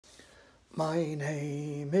My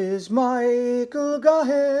name is Michael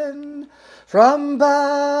Gaughan, from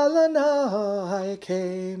Ballad I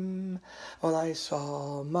came. Well, I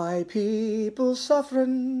saw my people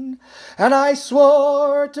suffering, and I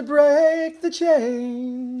swore to break the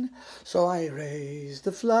chain. So I raised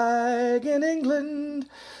the flag in England,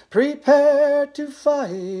 prepared to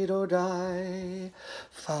fight or die,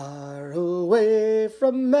 far away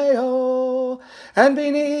from Mayo and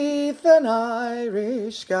beneath an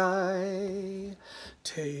Irish sky.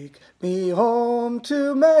 Take me home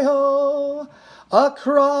to Mayo,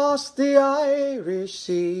 across the Irish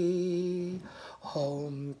Sea,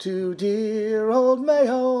 home to dear old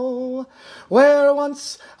Mayo, where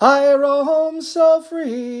once I roamed so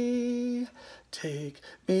free. Take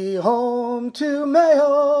me home to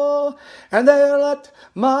Mayo, and there let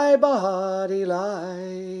my body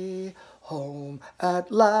lie. Home at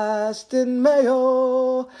last in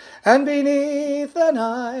Mayo, and beneath an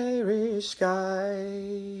Irish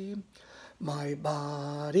sky. My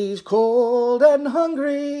body's cold and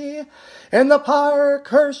hungry, in the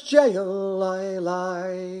Parkhurst jail I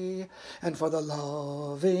lie, and for the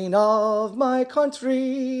loving of my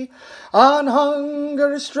country, on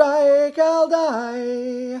hunger strike I'll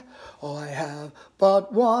die. Oh, I have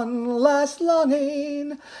but one last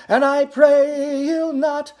longing, and I pray you'll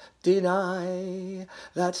not deny.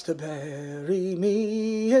 That's to bury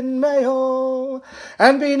me in Mayo,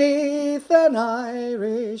 and beneath an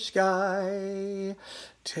Irish sky.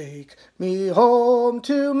 Take me home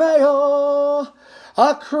to Mayo,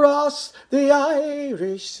 across the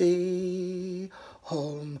Irish Sea,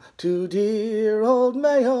 home to dear old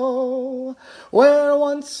Mayo, where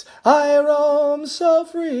once I roamed so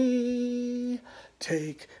free.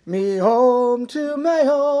 Take me home to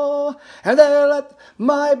Mayo, and there let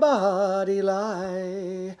my body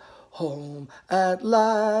lie. Home at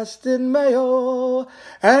last in Mayo,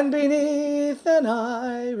 and beneath an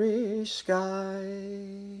Irish sky.